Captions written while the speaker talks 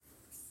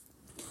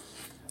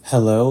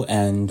Hello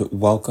and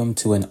welcome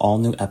to an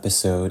all-new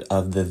episode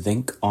of the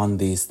Think on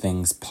These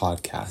Things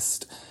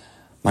podcast.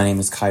 My name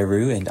is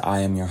KIRU and I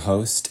am your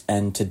host,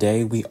 and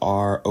today we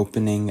are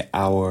opening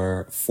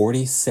our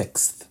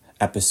 46th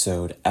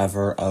episode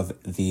ever of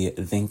the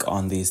Think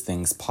on These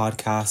Things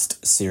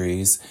podcast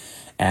series,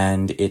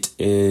 and it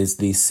is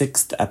the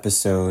 6th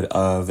episode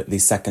of the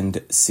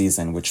second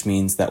season, which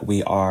means that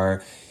we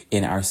are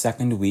in our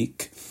second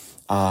week.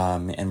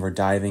 And we're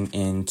diving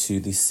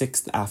into the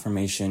 6th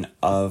affirmation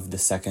of the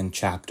second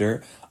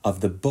chapter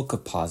of the Book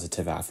of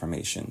Positive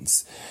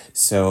Affirmations.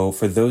 So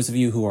for those of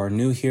you who are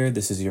new here,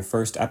 this is your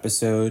first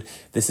episode.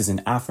 This is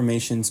an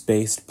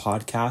affirmations-based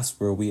podcast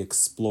where we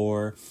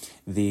explore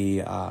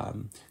the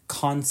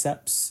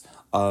concepts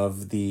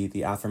of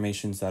the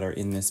affirmations that are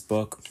in this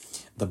book,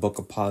 the Book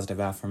of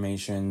Positive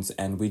Affirmations,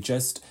 and we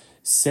just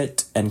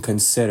sit and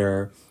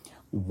consider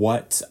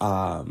what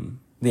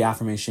the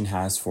affirmation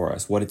has for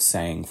us, what it's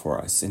saying for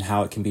us, and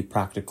how it can be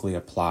practically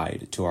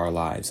applied to our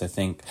lives. I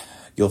think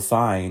you'll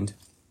find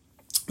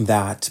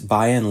that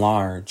by and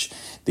large,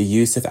 the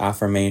use of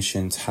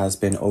affirmations has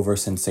been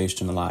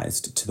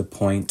over-sensationalized to the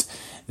point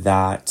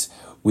that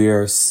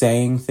we're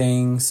saying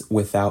things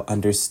without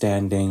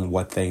understanding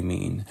what they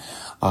mean.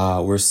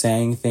 We're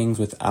saying things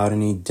without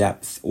any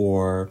depth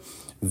or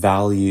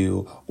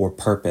value or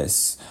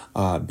purpose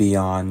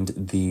beyond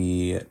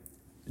the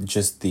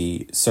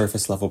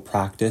surface level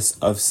practice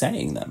of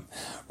saying them,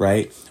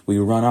 right? We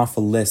run off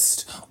a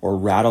list or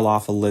rattle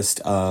off a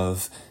list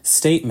of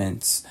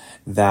statements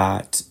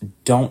that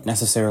don't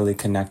necessarily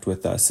connect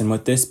with us. And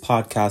what this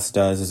podcast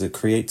does is it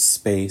creates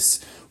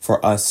space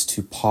for us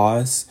to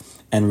pause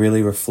and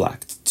really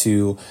reflect,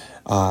 to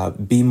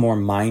be more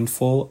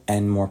mindful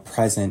and more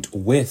present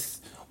with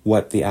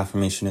what the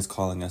affirmation is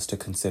calling us to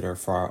consider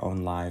for our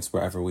own lives,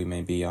 wherever we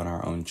may be on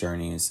our own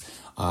journeys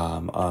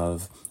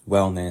of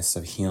wellness,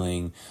 of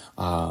healing,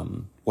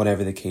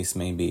 whatever the case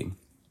may be.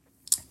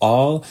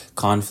 All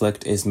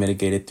conflict is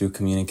mitigated through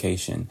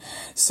communication.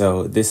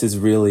 So this is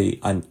really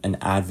an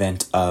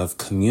advent of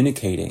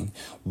communicating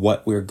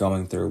what we're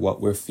going through, what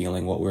we're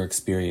feeling, what we're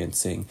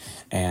experiencing,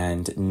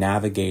 and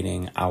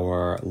navigating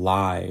our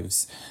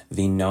lives,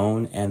 the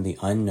known and the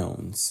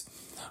unknowns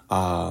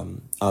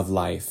of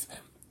life,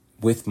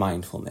 with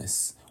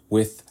mindfulness,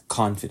 with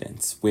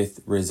confidence,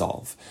 with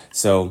resolve.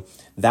 So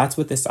that's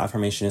what this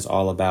affirmation is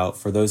all about.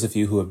 For those of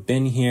you who have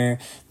been here,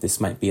 this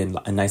might be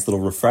a nice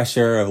little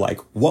refresher of like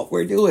what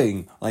we're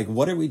doing. Like,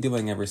 what are we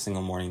doing every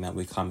single morning that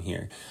we come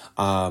here?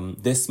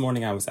 This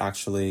morning I was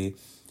actually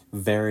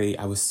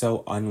I was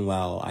so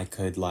unwell. I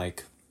could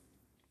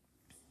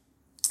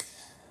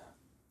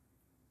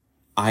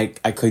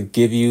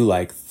give you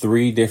like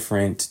 3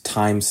 different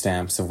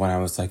timestamps of when I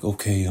was like,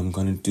 okay, I'm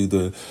going to do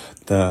the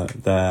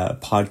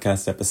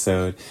podcast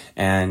episode.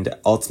 And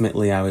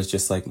ultimately I was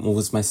just like,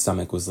 my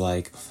stomach was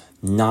like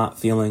not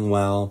feeling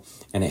well,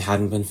 and it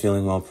hadn't been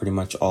feeling well pretty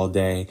much all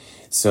day.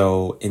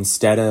 So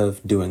instead of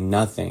doing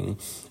nothing,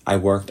 I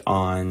worked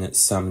on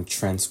some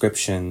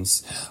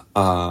transcriptions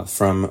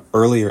from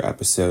earlier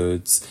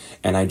episodes,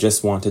 and I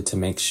just wanted to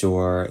make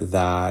sure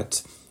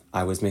that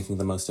I was making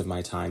the most of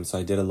my time. So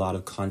I did a lot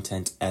of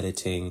content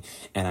editing,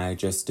 and I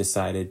just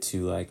decided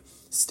to like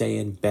stay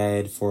in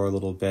bed for a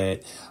little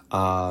bit,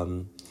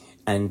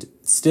 and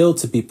still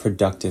to be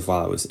productive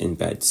while I was in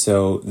bed.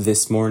 So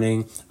this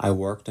morning I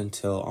worked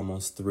until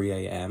almost 3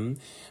 a.m.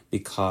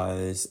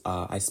 because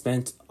I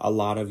spent a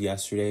lot of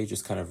yesterday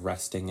just kind of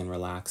resting and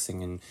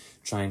relaxing and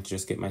trying to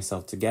just get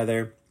myself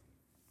together.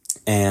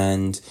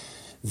 And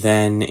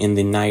then in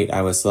the night,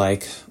 I was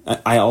like,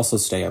 I also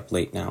stay up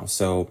late now.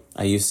 So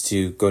I used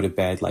to go to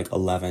bed like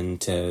 11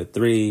 to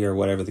 3 or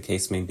whatever the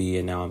case may be.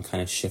 And now I'm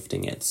kind of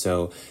shifting it.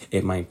 So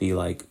it might be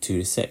like 2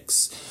 to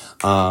 6.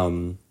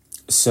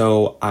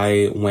 So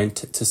I went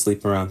to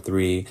sleep around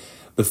 3.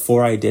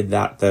 Before I did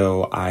that,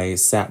 though, I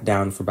sat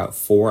down for about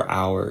 4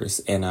 hours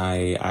and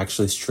I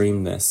actually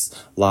streamed this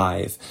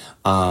live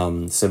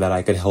so that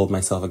I could hold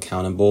myself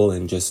accountable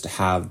and just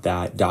have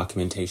that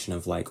documentation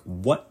of like,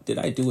 what did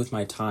I do with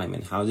my time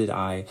and how did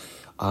I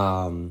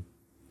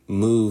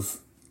move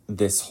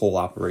this whole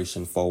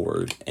operation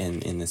forward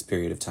in this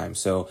period of time.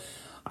 So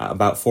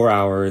about 4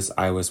 hours,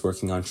 I was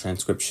working on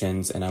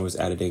transcriptions and I was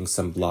editing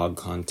some blog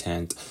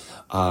content.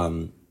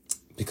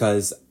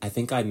 Because I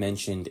think I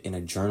mentioned in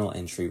a journal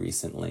entry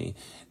recently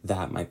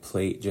that my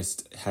plate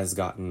just has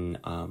gotten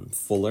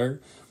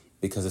fuller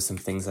because of some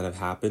things that have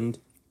happened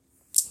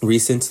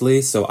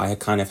recently. So I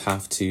kind of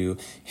have to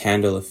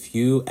handle a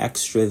few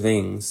extra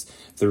things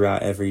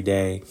throughout every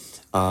day.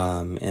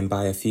 And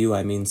by a few,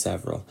 I mean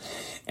several.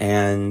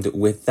 And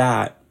with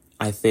that,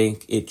 I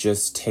think it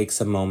just takes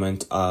a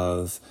moment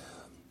of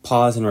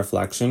pause and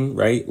reflection,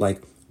 right?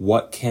 Like,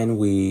 what can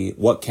we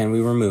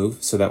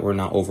remove so that we're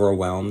not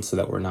overwhelmed, so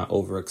that we're not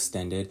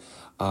overextended,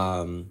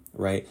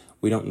 right?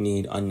 We don't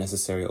need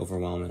unnecessary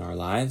overwhelm in our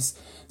lives.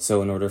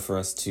 So in order for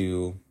us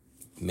to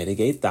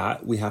mitigate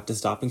that, we have to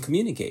stop and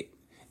communicate.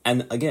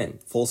 And again,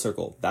 full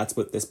circle, that's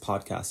what this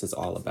podcast is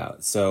all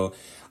about. So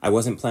I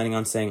wasn't planning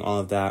on saying all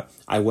of that.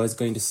 I was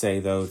going to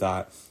say, though,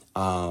 that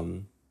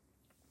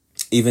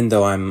even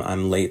though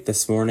I'm late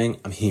this morning,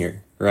 I'm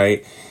here,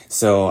 right?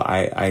 So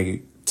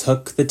I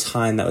took the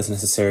time that was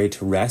necessary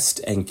to rest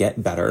and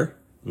get better.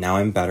 Now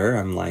I'm better.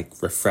 I'm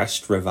like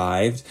refreshed,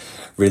 revived,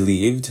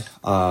 relieved,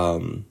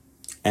 and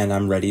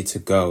I'm ready to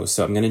go.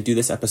 So I'm going to do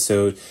this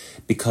episode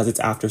because it's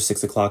after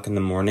 6 o'clock in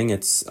the morning.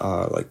 It's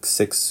like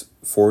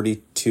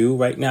 6:42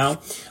 right now.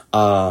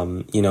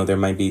 There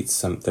might be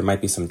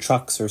some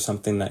trucks or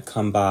something that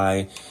come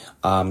by.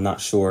 I'm not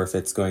sure if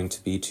it's going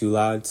to be too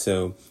loud,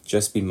 so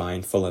just be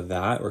mindful of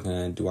that. We're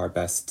going to do our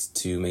best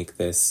to make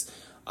this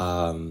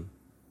a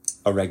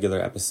regular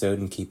episode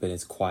and keep it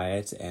as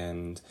quiet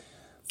and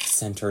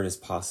centered as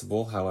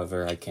possible.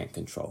 However, I can't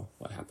control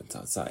what happens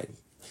outside.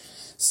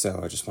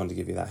 So I just wanted to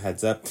give you that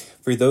heads up.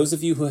 For those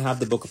of you who have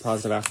the Book of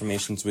Positive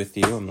Affirmations with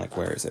you, I'm like,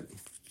 where is it?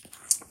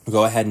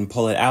 Go ahead and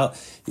pull it out.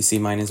 You see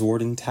mine is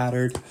torn and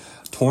tattered.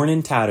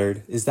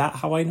 Is that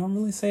how I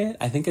normally say it?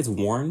 I think it's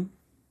worn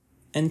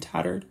and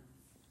tattered.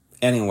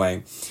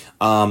 Anyway,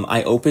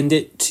 I opened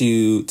it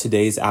to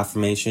today's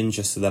affirmation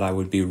just so that I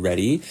would be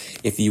ready.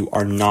 If you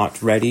are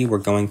not ready, we're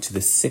going to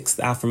the 6th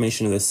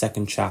affirmation of the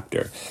 2nd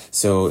chapter.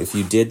 So if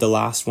you did the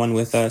last one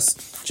with us,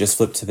 just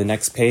flip to the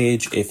next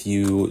page. If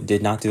you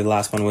did not do the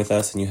last one with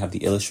us and you have the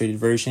illustrated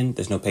version,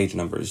 there's no page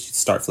numbers. You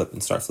start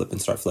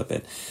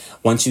flipping.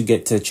 Once you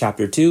get to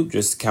chapter 2,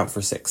 just count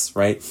for 6,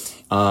 right?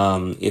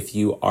 If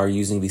you are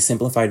using the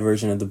simplified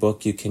version of the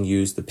book, you can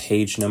use the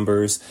page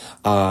numbers.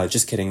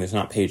 Just kidding. There's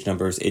not page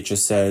numbers. It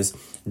just says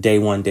day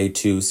 1, day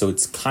 2. So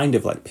it's kind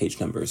of like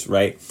page numbers,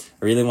 right?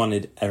 I really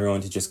wanted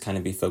everyone to just kind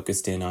of be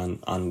focused in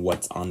on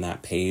what's on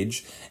that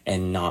page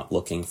and not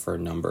looking for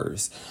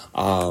numbers.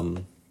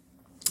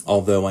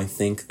 Although I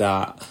think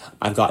that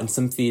I've gotten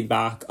some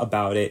feedback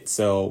about it.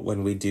 So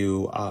when we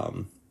do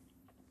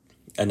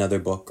another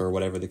book or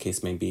whatever the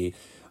case may be,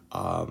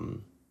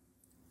 I'll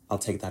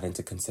take that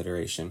into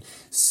consideration.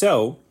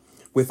 So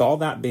with all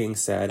that being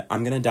said,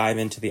 I'm going to dive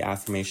into the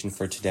affirmation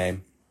for today.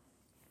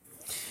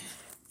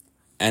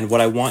 And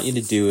what I want you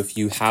to do, if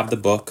you have the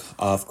book,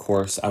 of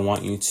course, I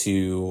want you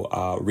to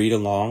read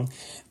along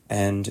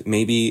and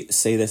maybe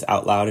say this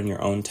out loud in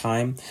your own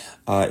time.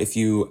 If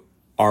you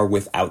are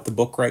without the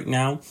book right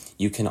now,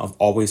 you can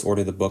always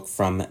order the book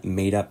from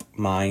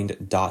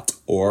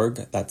madeupmind.org.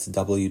 That's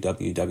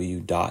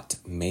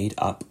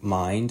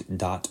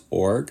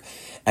www.madeupmind.org.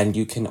 And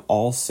you can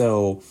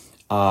also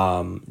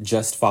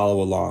just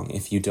follow along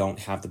if you don't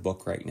have the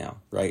book right now,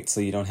 right?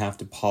 So you don't have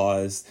to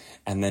pause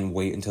and then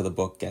wait until the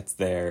book gets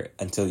there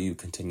until you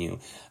continue.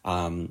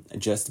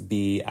 Just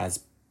be as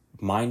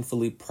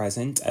mindfully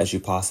present as you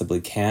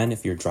possibly can.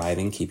 If you're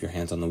driving, keep your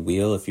hands on the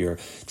wheel. If you're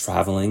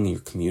traveling, you're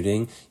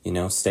commuting,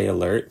 stay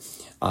alert.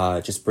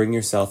 Just bring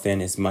yourself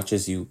in as much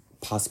as you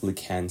possibly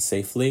can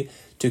safely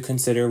to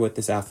consider what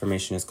this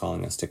affirmation is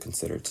calling us to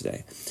consider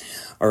today.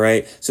 All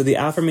right. So the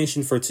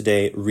affirmation for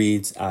today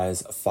reads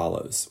as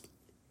follows.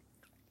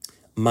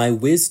 My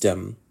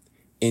wisdom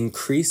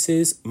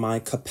increases my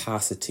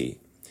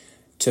capacity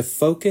to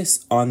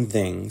focus on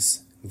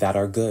things that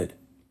are good.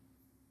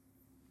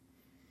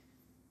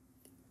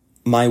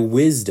 My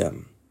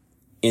wisdom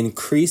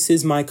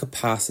increases my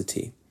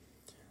capacity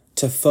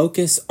to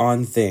focus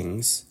on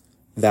things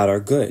that are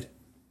good.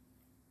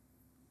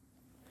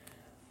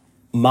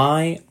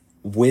 My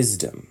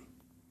wisdom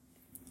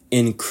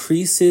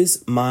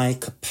increases my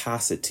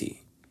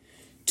capacity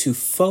to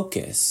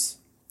focus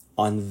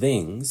on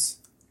things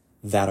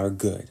that are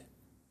good.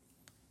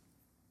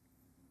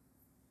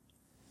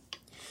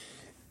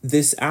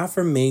 This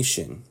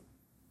affirmation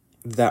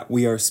that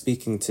we are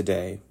speaking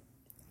today,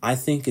 I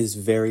think, is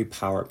very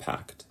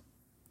power-packed.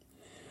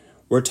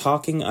 We're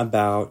talking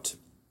about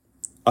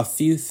a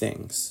few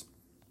things.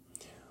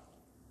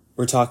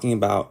 We're talking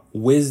about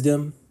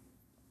wisdom,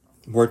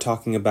 we're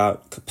talking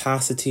about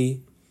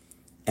capacity,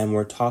 and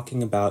we're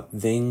talking about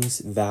things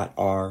that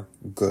are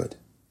good.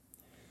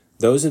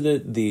 Those are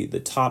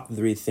the top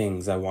 3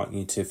 things I want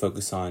you to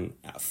focus on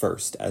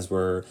first as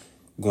we're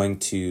going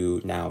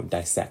to now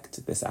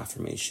dissect this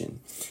affirmation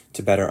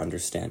to better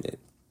understand it.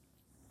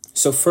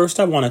 So first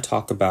I want to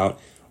talk about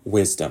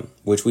wisdom,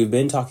 which we've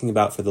been talking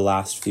about for the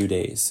last few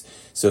days.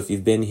 So if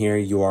you've been here,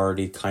 you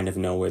already kind of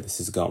know where this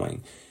is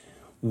going.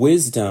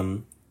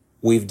 Wisdom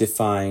we've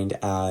defined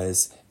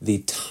as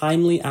the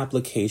timely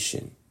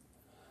application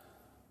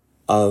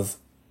of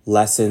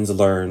lessons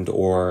learned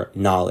or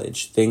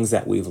knowledge, things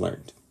that we've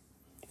learned.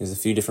 There's a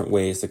few different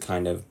ways to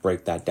kind of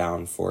break that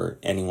down for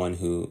anyone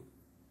who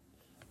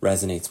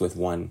resonates with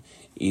one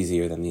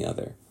easier than the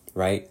other,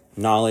 right?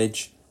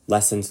 Knowledge,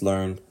 lessons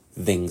learned,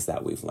 things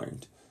that we've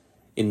learned.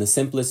 In the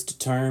simplest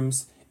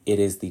terms, it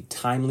is the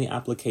timely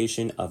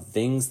application of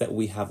things that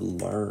we have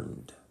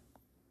learned.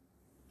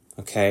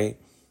 Okay?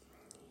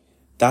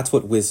 That's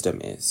what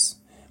wisdom is.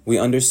 We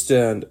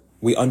understand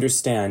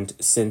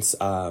since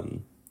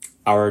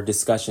our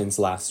discussions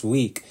last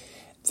week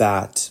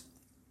that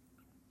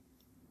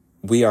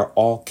we are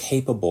all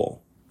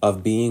capable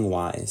of being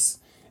wise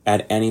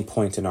at any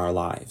point in our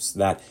lives,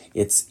 that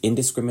it's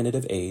indiscriminate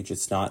of age.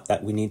 It's not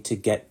that we need to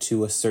get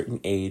to a certain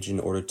age in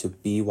order to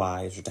be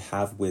wise or to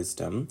have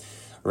wisdom,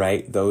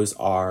 right? Those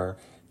are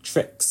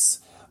tricks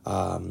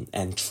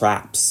and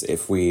traps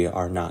if we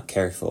are not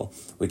careful.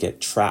 We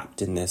get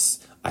trapped in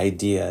this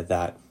idea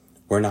that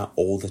we're not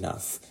old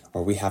enough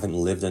or we haven't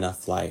lived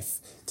enough life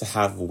to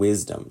have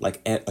wisdom,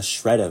 like a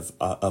shred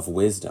of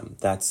wisdom.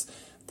 That's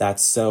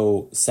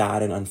so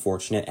sad and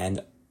unfortunate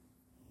and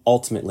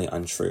ultimately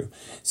untrue.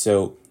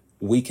 So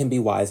we can be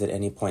wise at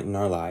any point in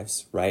our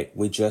lives, right?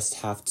 We just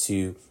have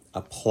to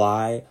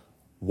apply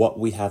what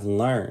we have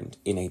learned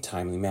in a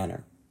timely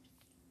manner.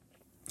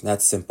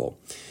 That's simple.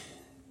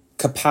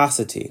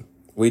 Capacity.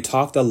 We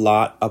talked a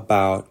lot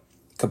about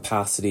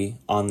capacity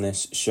on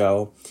this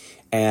show,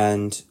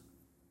 and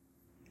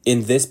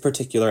in this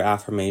particular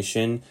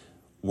affirmation,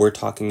 we're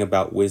talking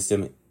about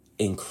wisdom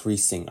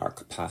increasing our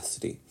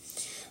capacity.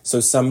 So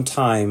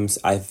sometimes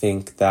I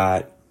think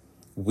that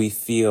we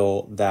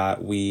feel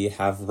that we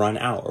have run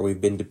out or we've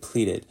been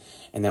depleted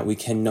and that we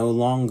can no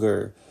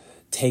longer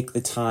take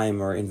the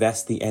time or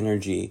invest the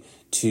energy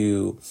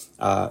to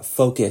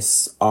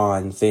focus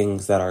on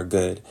things that are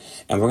good.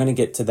 And we're going to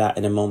get to that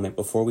in a moment.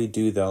 Before we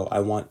do, though, I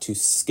want to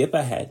skip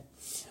ahead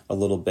a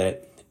little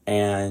bit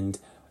and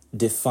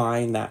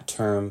define that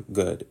term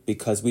good,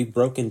 because we've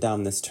broken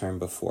down this term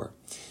before.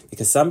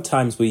 Because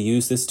sometimes we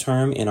use this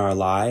term in our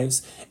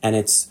lives and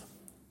it's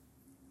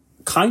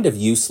kind of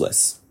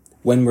useless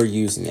when we're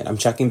using it. I'm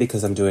checking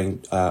because I'm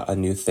doing a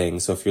new thing.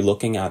 So if you're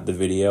looking at the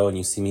video and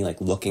you see me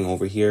like looking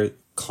over here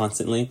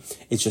constantly,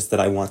 it's just that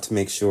I want to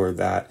make sure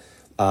that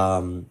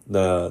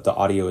the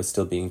audio is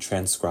still being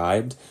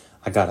transcribed.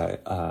 I got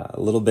a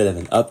little bit of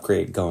an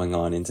upgrade going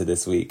on into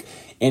this week.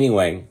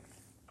 Anyway,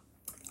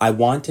 I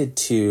wanted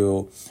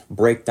to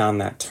break down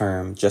that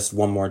term just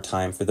one more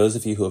time. For those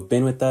of you who have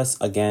been with us,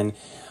 again,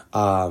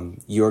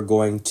 you're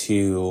going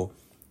to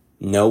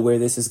know where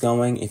this is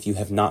going. If you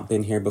have not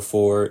been here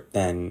before,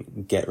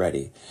 then get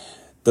ready.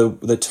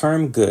 The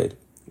term good,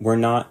 we're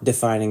not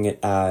defining it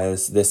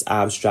as this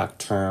abstract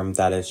term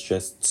that is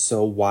just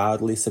so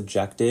wildly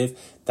subjective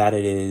that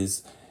it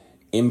is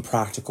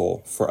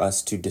impractical for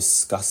us to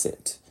discuss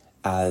it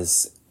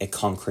as a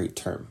concrete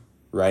term,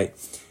 right?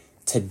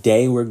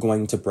 Today, we're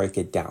going to break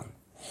it down.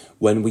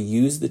 When we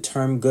use the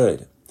term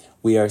good,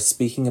 we are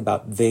speaking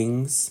about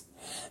things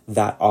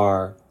that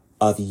are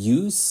of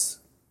use,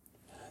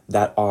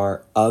 that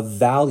are of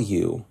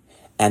value,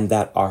 and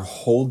that are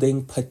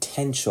holding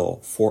potential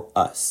for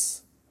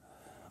us.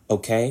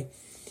 Okay?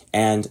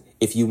 And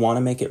if you want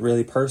to make it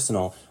really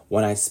personal,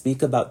 when I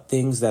speak about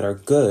things that are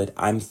good,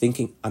 I'm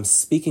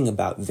speaking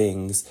about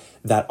things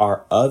that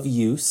are of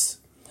use,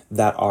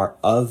 that are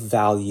of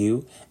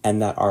value,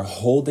 and that are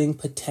holding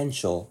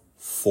potential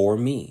for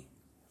me.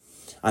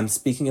 I'm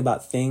speaking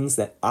about things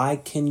that I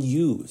can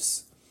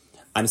use.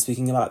 I'm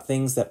speaking about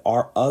things that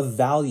are of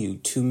value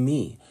to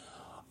me,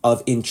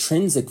 of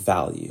intrinsic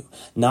value,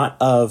 not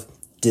of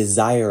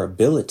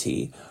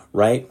desirability,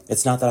 right?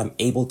 It's not that I'm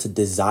able to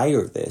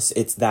desire this.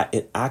 It's that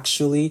it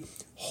actually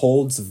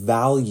holds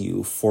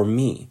value for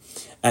me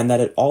and that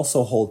it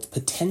also holds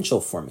potential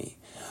for me,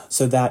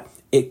 so that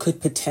it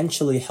could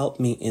potentially help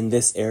me in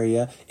this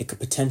area. It could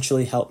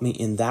potentially help me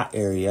in that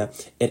area.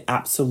 It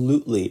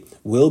absolutely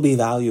will be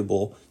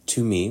valuable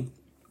to me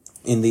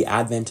in the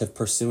advent of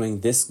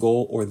pursuing this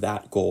goal or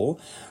that goal,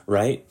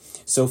 right?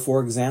 So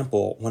for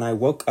example, when I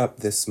woke up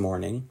this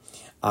morning,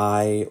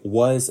 I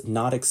was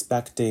not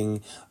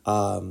expecting,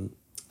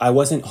 I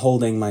wasn't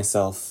holding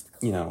myself,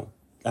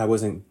 I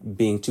wasn't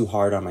being too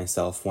hard on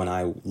myself when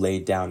I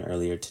laid down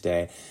earlier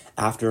today.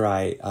 After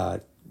I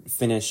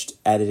finished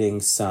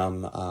editing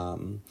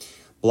some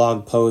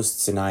blog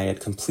posts and I had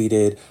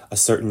completed a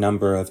certain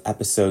number of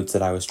episodes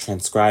that I was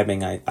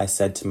transcribing, I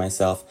said to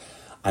myself,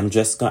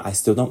 I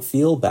still don't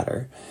feel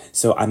better.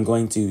 So I'm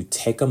going to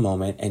take a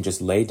moment and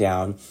just lay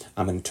down.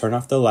 I'm going to turn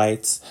off the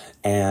lights.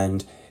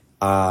 And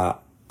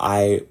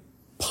I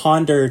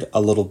pondered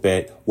a little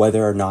bit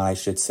whether or not I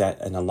should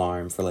set an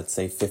alarm for, let's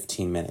say,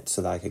 15 minutes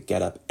so that I could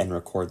get up and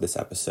record this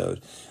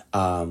episode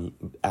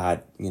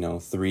at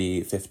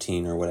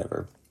 3:15 or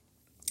whatever.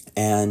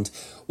 And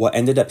what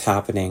ended up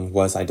happening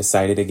was I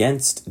decided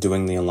against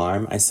doing the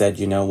alarm. I said,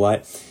 you know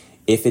what?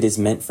 If it is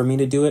meant for me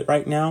to do it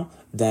right now,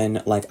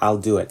 then I'll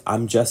do it.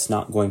 I'm just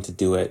not going to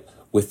do it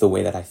with the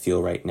way that I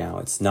feel right now.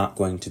 It's not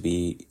going to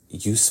be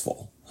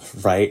useful,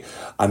 right?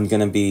 I'm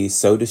going to be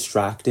so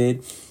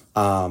distracted,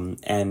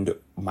 and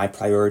my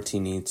priority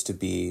needs to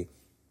be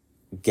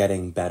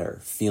getting better,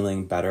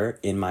 feeling better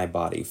in my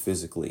body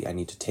physically. I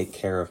need to take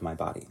care of my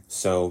body.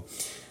 So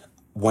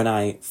when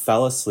I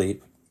fell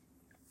asleep,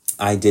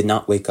 I did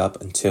not wake up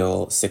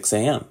until 6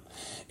 a.m.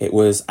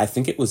 I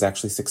think it was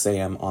actually 6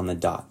 a.m. on the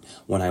dot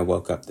when I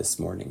woke up this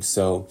morning.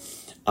 So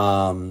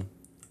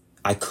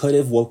I could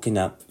have woken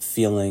up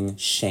feeling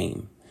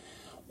shame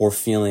or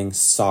feeling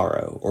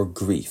sorrow or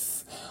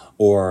grief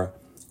or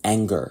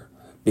anger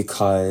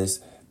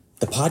because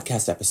the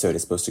podcast episode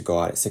is supposed to go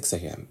out at 6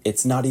 a.m.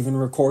 It's not even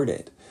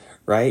recorded,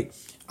 right?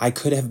 I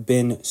could have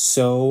been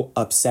so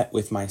upset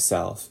with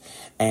myself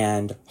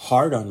and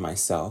hard on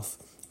myself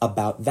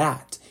about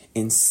that.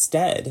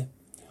 Instead,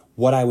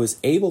 what I was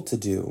able to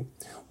do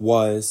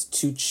was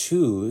to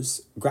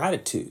choose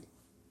gratitude.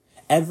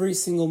 Every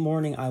single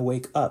morning I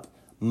wake up,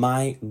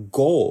 my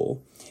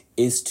goal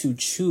is to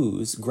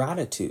choose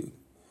gratitude.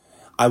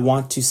 I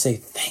want to say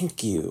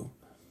thank you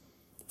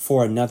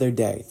for another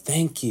day.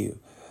 Thank you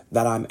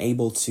that I'm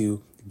able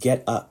to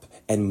get up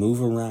and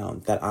move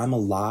around, that I'm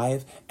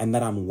alive and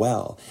that I'm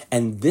well.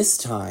 And this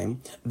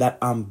time that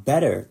I'm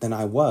better than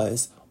I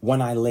was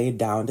when I laid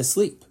down to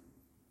sleep.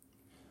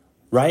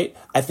 Right?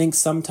 I think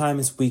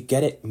sometimes we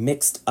get it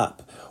mixed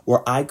up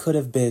where I could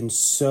have been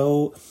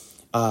so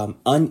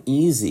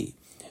uneasy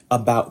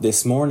about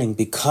this morning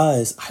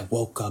because I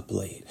woke up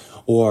late,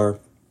 or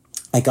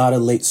I got a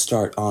late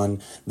start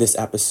on this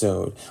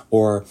episode,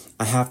 or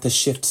I have to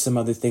shift some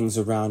other things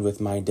around with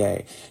my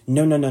day.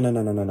 No.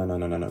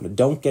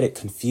 Don't get it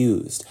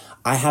confused.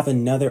 I have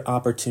another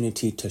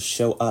opportunity to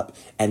show up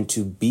and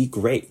to be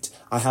great.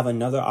 I have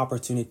another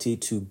opportunity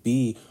to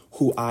be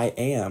who I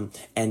am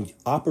and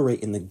operate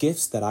in the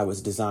gifts that I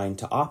was designed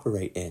to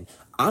operate in.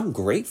 I'm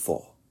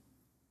grateful.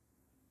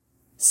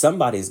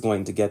 Somebody's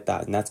going to get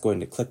that and that's going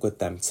to click with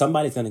them.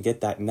 Somebody's going to get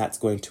that and that's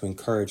going to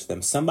encourage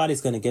them. Somebody's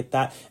going to get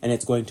that and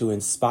it's going to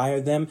inspire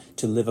them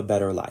to live a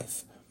better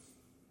life.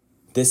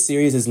 This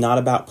series is not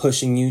about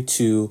pushing you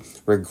to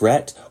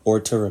regret or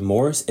to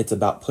remorse. It's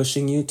about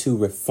pushing you to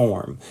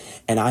reform.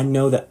 And I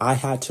know that I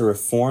had to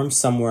reform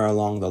somewhere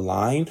along the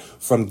line,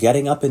 from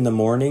getting up in the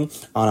morning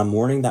on a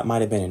morning that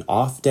might have been an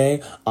off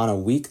day, on a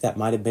week that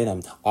might have been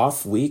an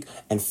off week,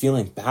 and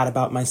feeling bad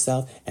about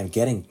myself and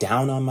getting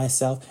down on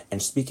myself and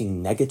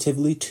speaking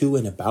negatively to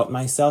and about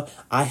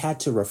myself. I had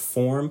to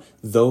reform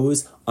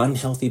those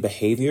unhealthy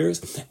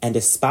behaviors and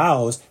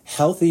espouse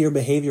healthier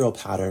behavioral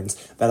patterns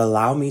that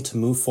allow me to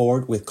move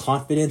forward with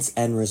confidence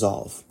and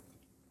resolve,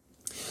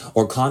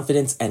 or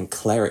confidence and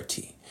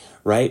clarity,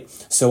 right?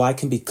 So I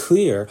can be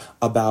clear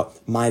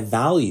about my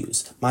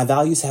values. My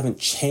values haven't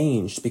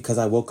changed because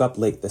I woke up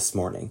late this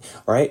morning,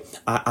 right?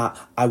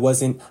 I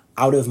wasn't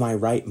out of my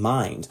right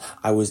mind.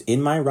 I was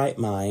in my right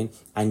mind.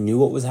 I knew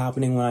what was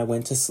happening when I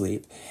went to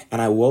sleep,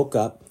 and I woke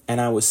up and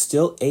I was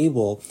still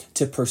able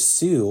to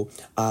pursue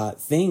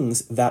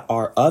things that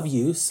are of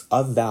use,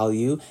 of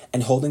value,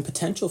 and holding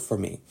potential for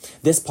me.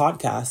 This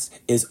podcast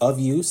is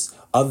of use,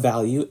 of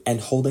value, and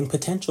holding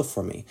potential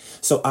for me.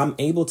 So I'm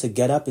able to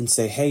get up and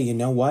say, hey, you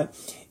know what?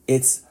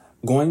 It's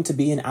going to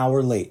be an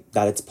hour late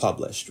that it's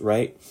published,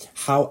 right?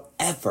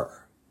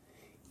 However,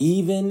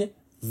 even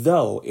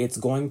though it's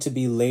going to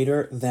be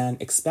later than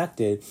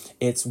expected,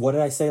 it's, what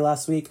did I say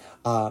last week?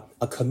 A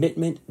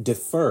commitment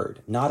deferred,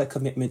 not a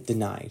commitment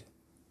denied.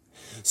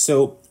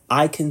 So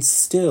I can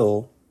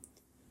still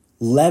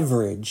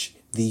leverage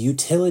the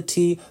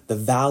utility, the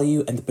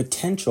value, and the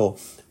potential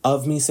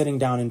of me sitting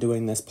down and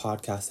doing this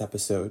podcast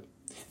episode.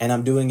 And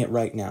I'm doing it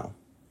right now,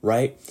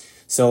 right?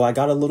 So I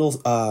got a little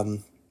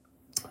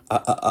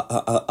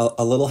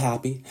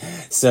happy.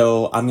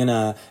 So I'm going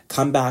to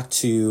come back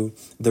to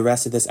the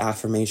rest of this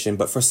affirmation.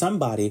 But for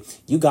somebody,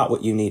 you got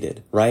what you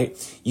needed, right?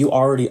 You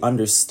already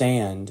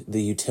understand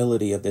the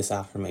utility of this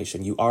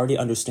affirmation. You already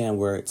understand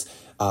where it's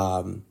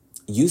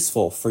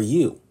useful for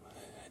you.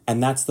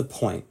 And that's the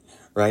point,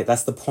 right?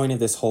 That's the point of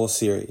this whole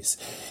series.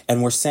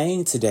 And we're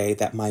saying today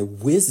that my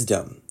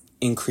wisdom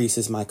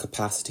increases my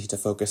capacity to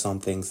focus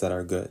on things that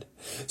are good.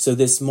 So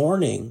this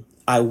morning,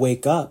 I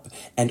wake up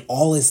and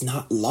all is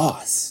not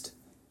lost.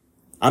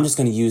 I'm just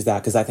going to use that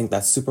because I think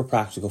that's super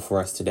practical for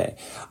us today.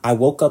 I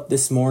woke up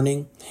this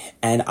morning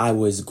and I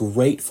was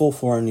grateful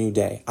for a new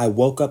day. I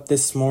woke up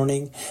this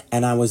morning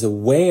and I was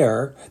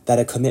aware that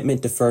a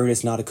commitment deferred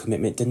is not a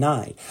commitment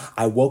denied.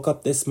 I woke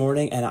up this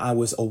morning and I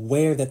was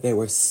aware that there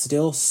was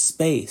still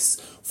space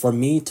for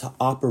me to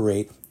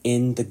operate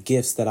in the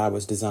gifts that I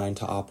was designed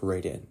to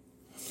operate in.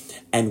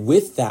 And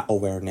with that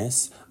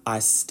awareness, I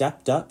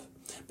stepped up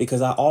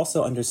because I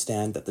also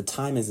understand that the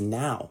time is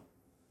now,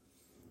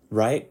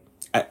 right?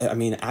 I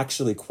mean,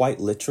 actually, quite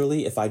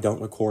literally, if I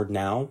don't record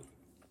now,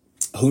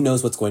 who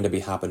knows what's going to be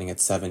happening at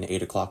 7,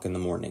 8 o'clock in the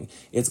morning.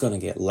 It's going to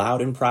get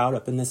loud and proud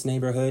up in this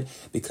neighborhood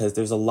because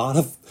there's a lot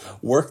of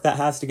work that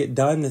has to get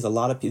done. There's a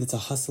lot of people. It's a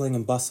hustling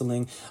and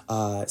bustling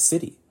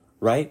city,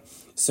 right?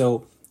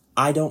 So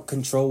I don't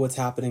control what's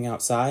happening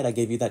outside. I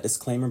gave you that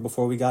disclaimer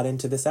before we got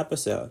into this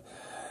episode.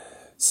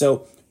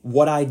 So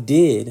what I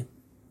did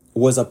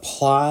was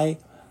apply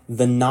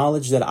the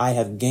knowledge that I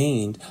have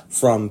gained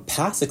from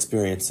past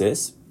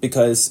experiences,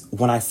 because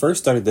when I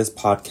first started this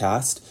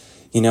podcast,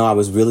 I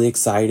was really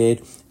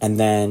excited, and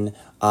then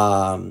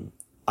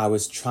I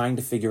was trying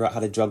to figure out how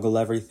to juggle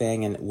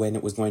everything and when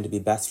it was going to be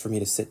best for me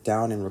to sit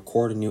down and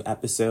record a new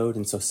episode.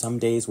 And so some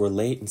days were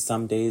late and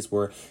some days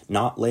were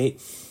not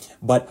late.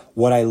 But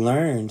what I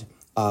learned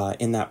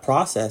in that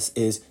process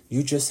is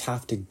you just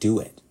have to do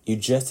it. You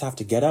just have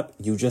to get up.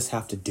 You just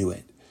have to do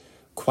it.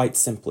 Quite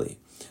simply.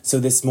 So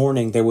this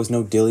morning, there was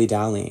no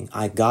dilly-dallying.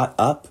 I got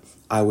up,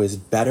 I was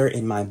better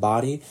in my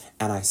body,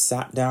 and I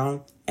sat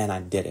down and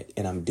I did it.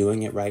 And I'm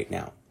doing it right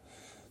now.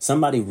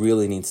 Somebody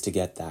really needs to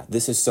get that.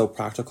 This is so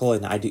practical,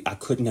 and I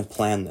couldn't have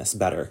planned this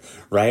better,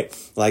 right?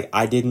 Like,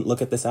 I didn't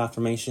look at this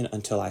affirmation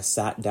until I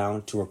sat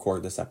down to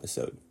record this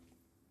episode.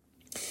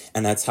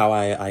 And that's how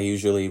I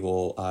usually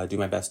will do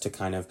my best to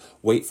kind of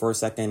wait for a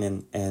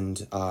second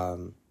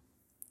and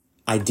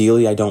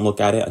ideally, I don't look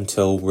at it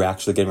until we're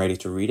actually getting ready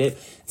to read it.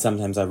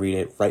 Sometimes I read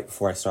it right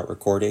before I start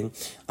recording.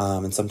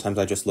 And sometimes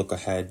I just look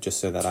ahead just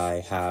so that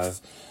I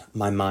have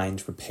my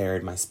mind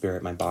prepared, my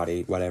spirit, my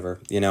body, whatever,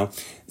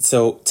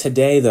 So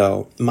today,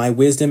 though, my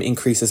wisdom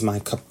increases my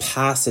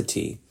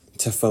capacity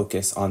to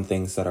focus on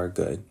things that are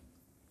good.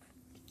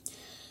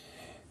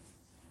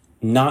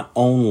 Not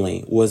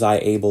only was I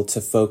able to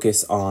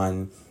focus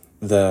on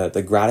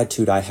the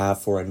gratitude I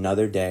have for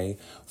another day,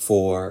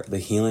 for the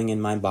healing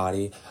in my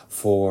body,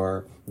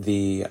 for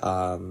the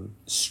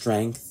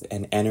strength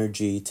and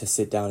energy to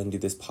sit down and do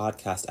this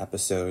podcast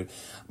episode,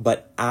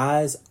 but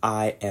as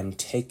I am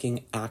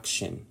taking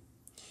action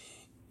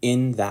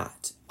in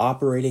that,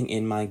 operating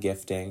in my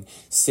gifting,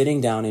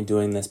 sitting down and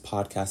doing this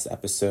podcast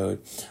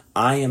episode,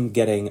 I am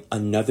getting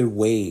another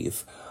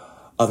wave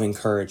of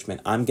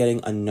encouragement. I'm getting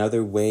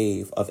another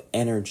wave of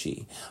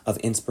energy, of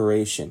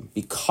inspiration,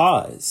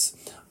 because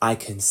I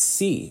can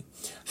see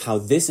how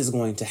this is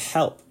going to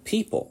help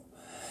people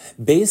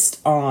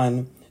based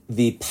on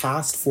the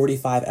past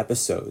 45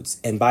 episodes.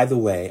 And by the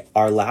way,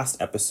 our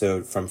last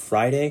episode from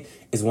Friday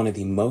is one of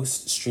the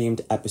most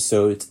streamed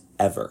episodes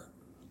ever.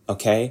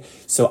 Okay,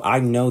 so I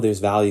know there's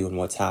value in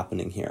what's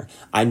happening here.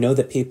 I know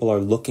that people are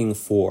looking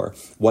for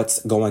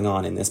what's going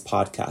on in this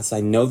podcast.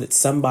 I know that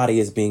somebody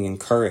is being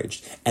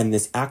encouraged and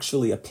is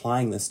actually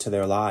applying this to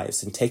their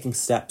lives and taking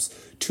steps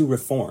to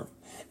reform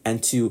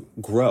and to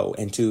grow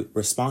and to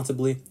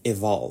responsibly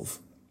evolve,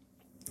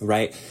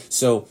 right?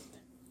 So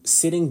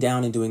sitting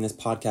down and doing this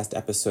podcast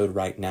episode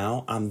right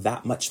now, I'm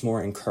that much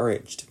more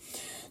encouraged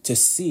to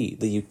see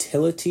the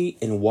utility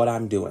in what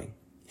I'm doing.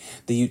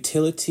 The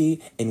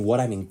utility in what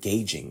I'm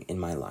engaging in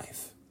my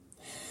life,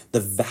 the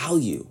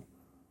value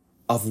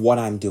of what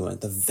I'm doing,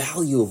 the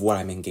value of what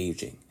I'm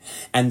engaging,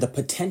 and the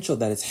potential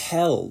that is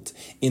held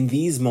in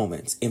these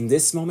moments, in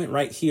this moment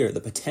right here,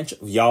 the potential,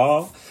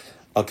 y'all.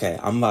 Okay,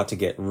 I'm about to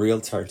get real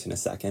turned in a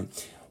second.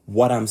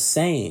 What I'm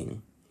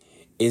saying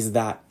is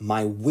that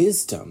my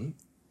wisdom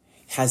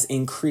has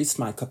increased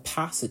my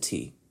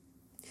capacity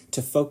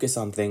to focus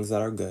on things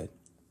that are good.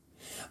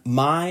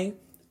 My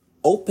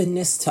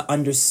openness to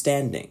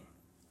understanding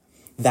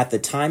that the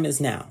time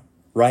is now,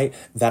 right?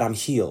 That I'm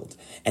healed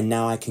and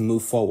now I can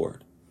move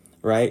forward,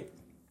 right?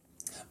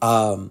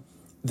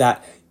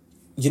 That,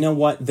 you know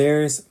what?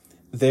 There's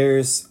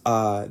this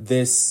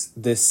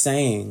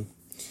saying.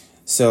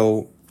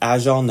 So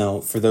as y'all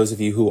know, for those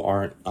of you who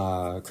aren't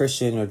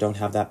Christian or don't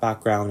have that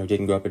background or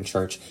didn't grow up in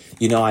church,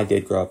 I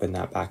did grow up in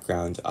that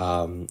background.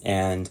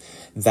 And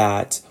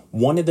that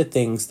one of the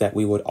things that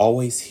we would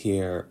always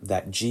hear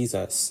that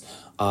Jesus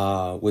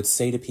would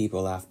say to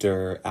people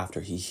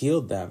after he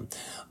healed them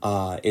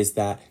is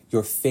that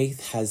your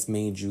faith has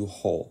made you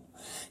whole.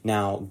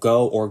 Now,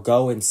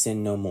 go and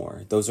sin no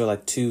more. Those are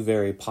like two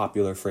very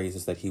popular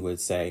phrases that he would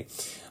say.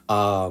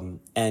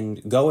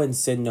 And go and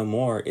sin no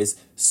more is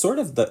sort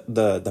of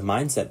the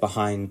mindset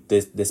behind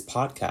this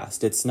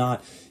podcast. It's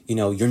not,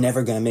 you're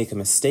never going to make a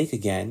mistake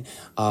again.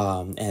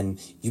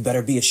 And you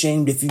better be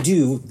ashamed if you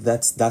do.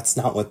 That's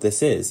not what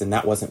this is. And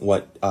that wasn't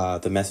what,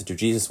 the message of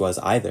Jesus was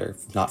either.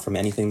 Not from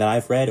anything that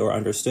I've read or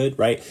understood,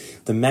 right?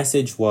 The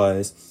message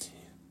was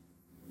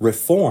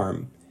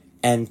reform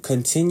and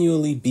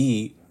continually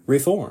be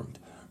reformed,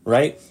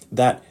 right?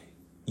 That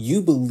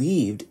you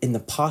believed in the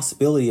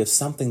possibility of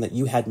something that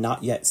you had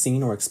not yet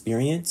seen or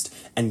experienced,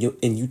 and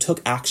you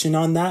took action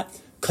on that.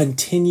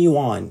 Continue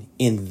on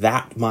in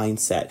that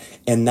mindset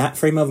and that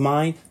frame of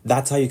mind.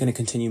 That's how you're going to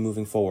continue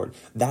moving forward.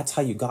 That's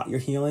how you got your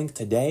healing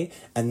today,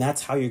 and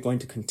that's how you're going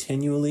to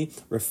continually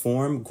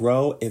reform,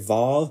 grow,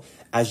 evolve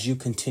as you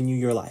continue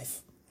your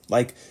life.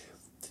 Like,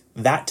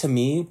 that to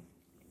me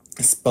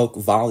spoke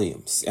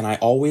volumes, and I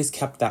always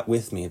kept that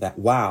with me, that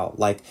wow,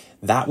 like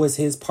that was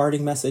his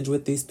parting message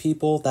with these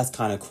people. That's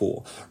kind of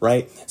cool,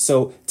 right?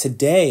 So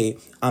today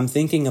I'm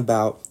thinking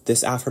about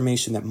this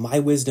affirmation that my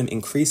wisdom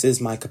increases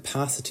my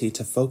capacity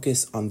to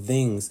focus on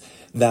things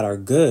that are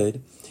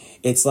good.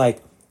 It's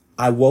like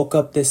I woke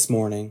up this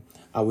morning,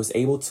 I was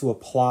able to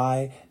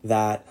apply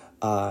that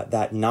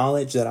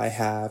knowledge that I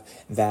have,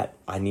 that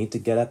I need to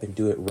get up and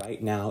do it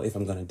right now if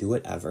I'm going to do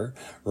it ever,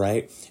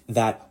 right?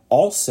 That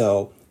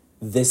also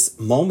this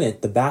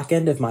moment, the back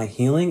end of my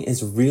healing,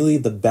 is really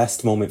the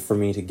best moment for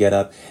me to get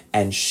up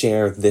and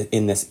share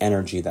in this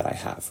energy that I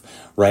have,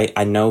 right?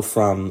 I know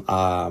from,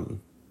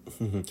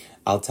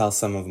 I'll tell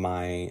some of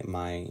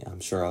I'm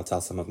sure I'll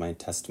tell some of my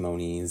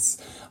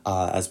testimonies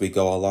as we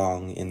go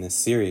along in this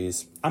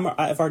series.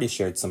 I've already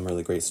shared some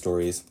really great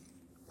stories.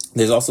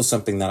 There's also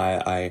something that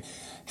I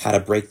had a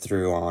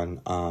breakthrough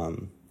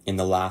on in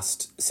the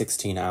last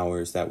 16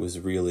 hours that was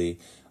really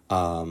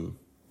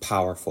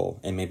powerful,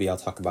 and maybe I'll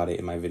talk about it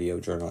in my video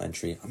journal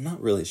entry. I'm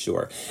not really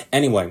sure.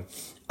 Anyway,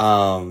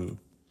 I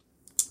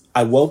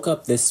woke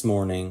up this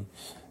morning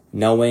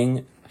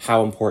knowing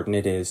how important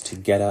it is to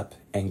get up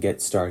and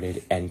get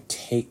started and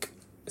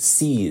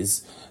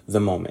seize the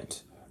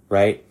moment,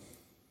 right?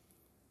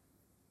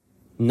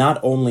 Not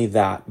only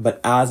that, but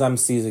as I'm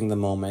seizing the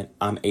moment,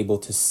 I'm able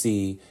to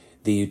see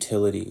the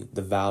utility,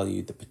 the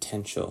value, the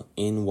potential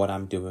in what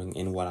I'm doing,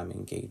 in what I'm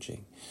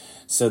engaging,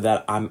 so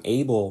that I'm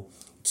able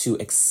to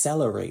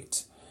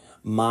accelerate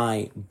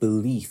my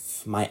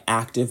belief, my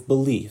active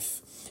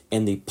belief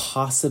in the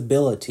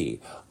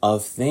possibility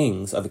of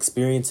things, of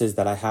experiences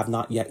that I have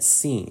not yet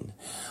seen.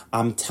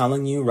 I'm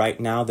telling you right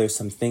now, there's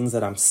some things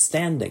that I'm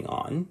standing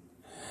on,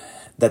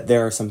 that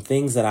there are some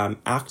things that I'm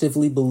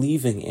actively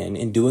believing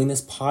in doing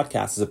this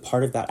podcast is a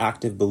part of that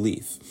active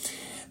belief,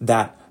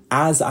 that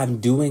as I'm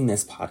doing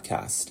this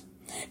podcast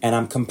and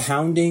I'm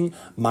compounding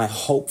my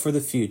hope for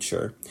the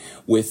future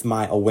with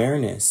my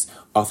awareness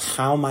of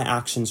how my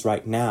actions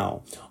right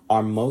now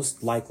are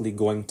most likely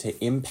going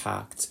to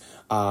impact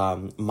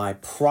my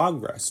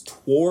progress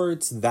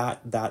towards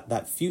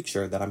that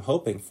future that I'm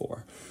hoping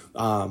for.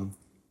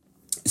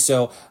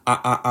 So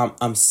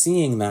I'm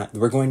seeing that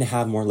we're going to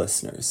have more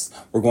listeners.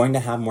 We're going to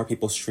have more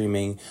people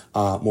streaming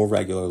more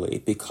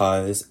regularly,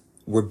 because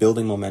we're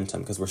building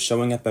momentum, because we're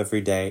showing up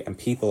every day and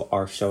people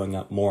are showing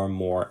up more and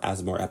more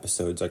as more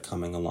episodes are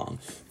coming along.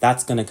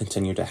 That's going to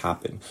continue to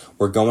happen.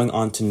 We're going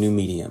on to new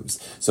mediums,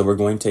 so we're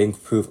going to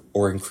improve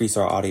or increase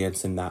our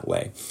audience in that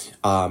way.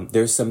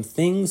 There's some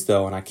things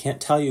though, and I can't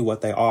tell you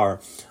what they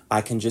are.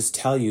 I can just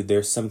tell you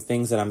there's some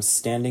things that I'm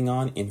standing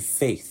on in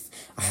faith.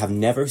 I have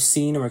never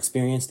seen or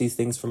experienced these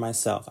things for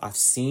myself. I've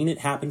seen it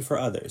happen for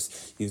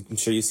others. I'm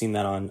sure you've seen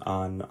that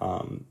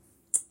on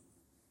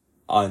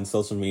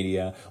social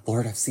media.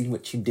 Lord, I've seen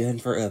what you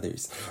did for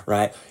others,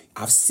 right?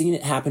 I've seen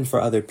it happen for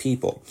other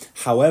people.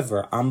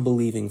 However, I'm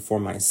believing for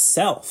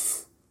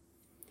myself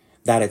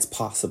that it's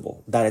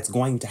possible, that it's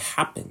going to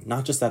happen.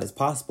 Not just that it's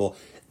possible,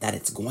 that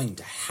it's going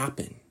to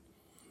happen.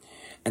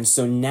 And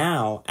so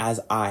now, as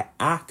I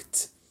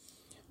act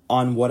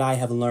on what I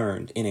have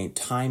learned in a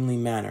timely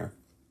manner,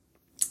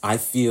 I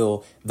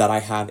feel that I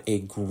have a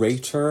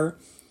greater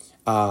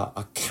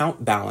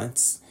account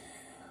balance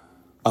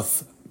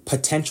of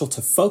potential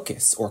to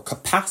focus, or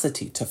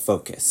capacity to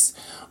focus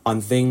on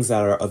things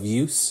that are of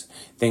use,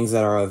 things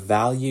that are of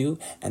value,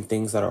 and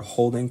things that are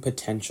holding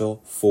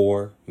potential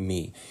for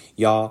me.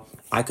 Y'all,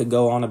 I could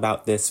go on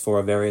about this for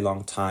a very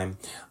long time.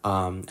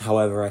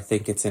 However, I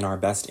think it's in our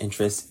best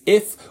interest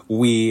if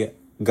we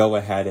go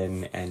ahead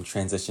and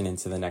transition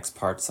into the next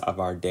parts of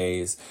our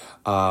days.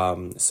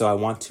 So I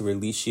want to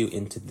release you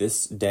into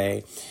this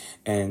day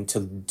and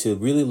to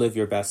really live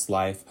your best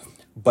life,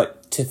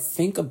 but to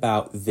think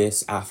about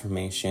this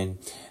affirmation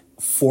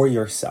for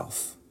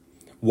yourself.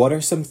 What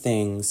are some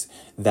things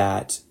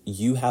that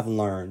you have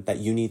learned that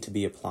you need to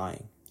be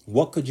applying?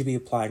 What could you be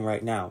applying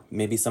right now?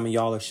 Maybe some of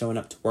y'all are showing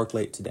up to work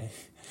late today,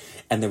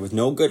 and there was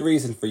no good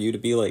reason for you to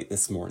be late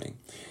this morning.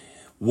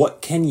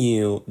 What can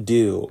you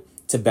do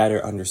to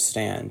better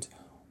understand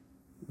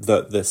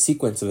the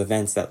sequence of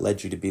events that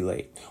led you to be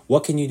late?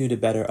 What can you do to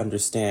better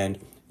understand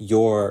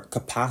your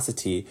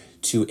capacity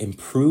to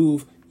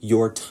improve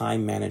your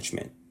time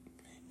management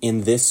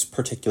in this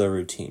particular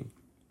routine,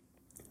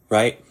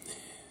 right?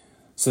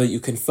 So that you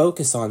can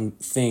focus on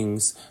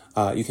things,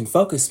 you can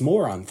focus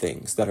more on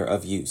things that are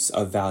of use,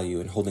 of value,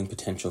 and holding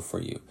potential for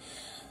you.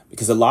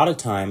 Because a lot of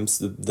times,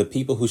 the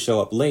people who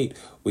show up late,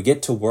 we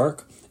get to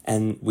work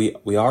and we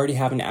already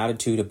have an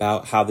attitude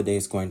about how the day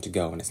is going to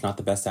go, and it's not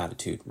the best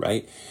attitude,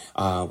 right?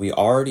 We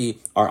already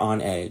are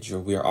on edge, or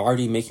we are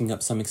already making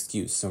up some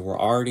excuse, or we're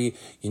already,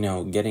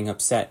 getting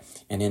upset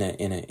and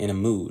in a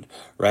mood,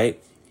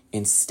 right?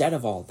 Instead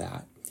of all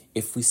that,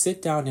 if we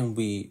sit down and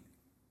we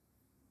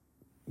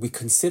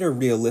consider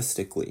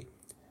realistically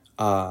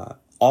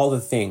all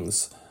the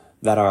things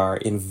that are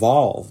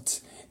involved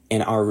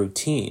in our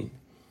routine,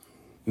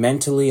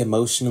 mentally,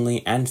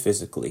 emotionally, and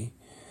physically,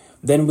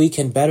 then we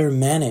can better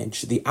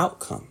manage the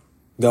outcome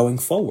going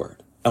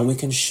forward. And we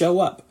can show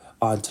up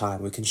on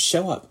time. We can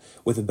show up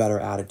with a better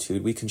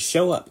attitude. We can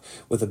show up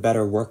with a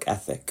better work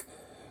ethic,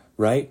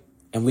 right?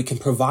 And we can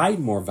provide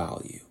more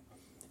value.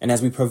 And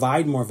as we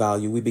provide more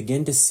value, we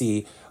begin to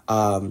see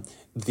the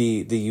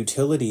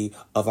utility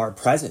of our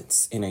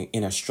presence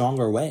in a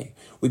stronger way.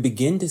 We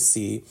begin to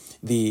see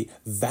the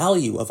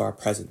value of our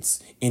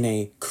presence in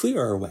a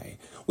clearer way.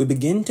 We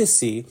begin to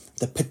see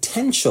the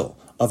potential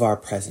of our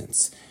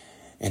presence.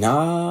 And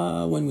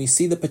when we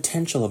see the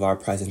potential of our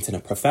presence in a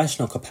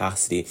professional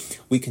capacity,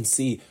 we can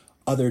see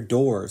other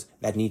doors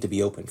that need to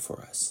be opened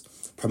for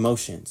us.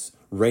 Promotions,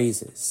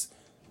 raises,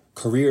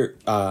 career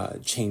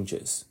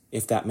changes,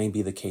 if that may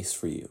be the case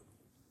for you.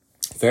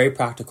 Very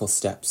practical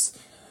steps.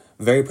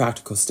 Very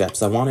practical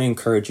steps. I want to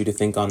encourage you to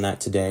think on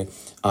that today.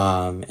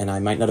 And I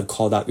might not have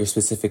called out your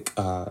specific,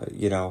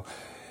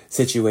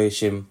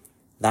 situation.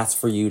 That's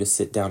for you to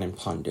sit down and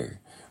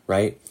ponder,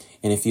 right?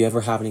 And if you ever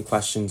have any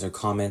questions or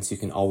comments, you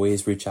can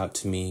always reach out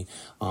to me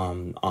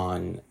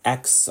on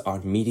X,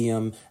 on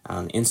Medium,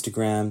 on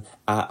Instagram,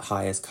 at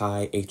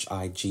Highaskai,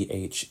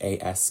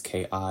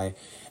 HIGHASKI,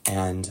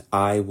 and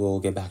I will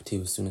get back to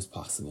you as soon as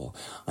possible.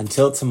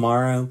 Until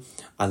tomorrow,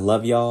 I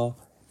love y'all.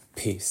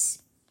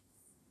 Peace.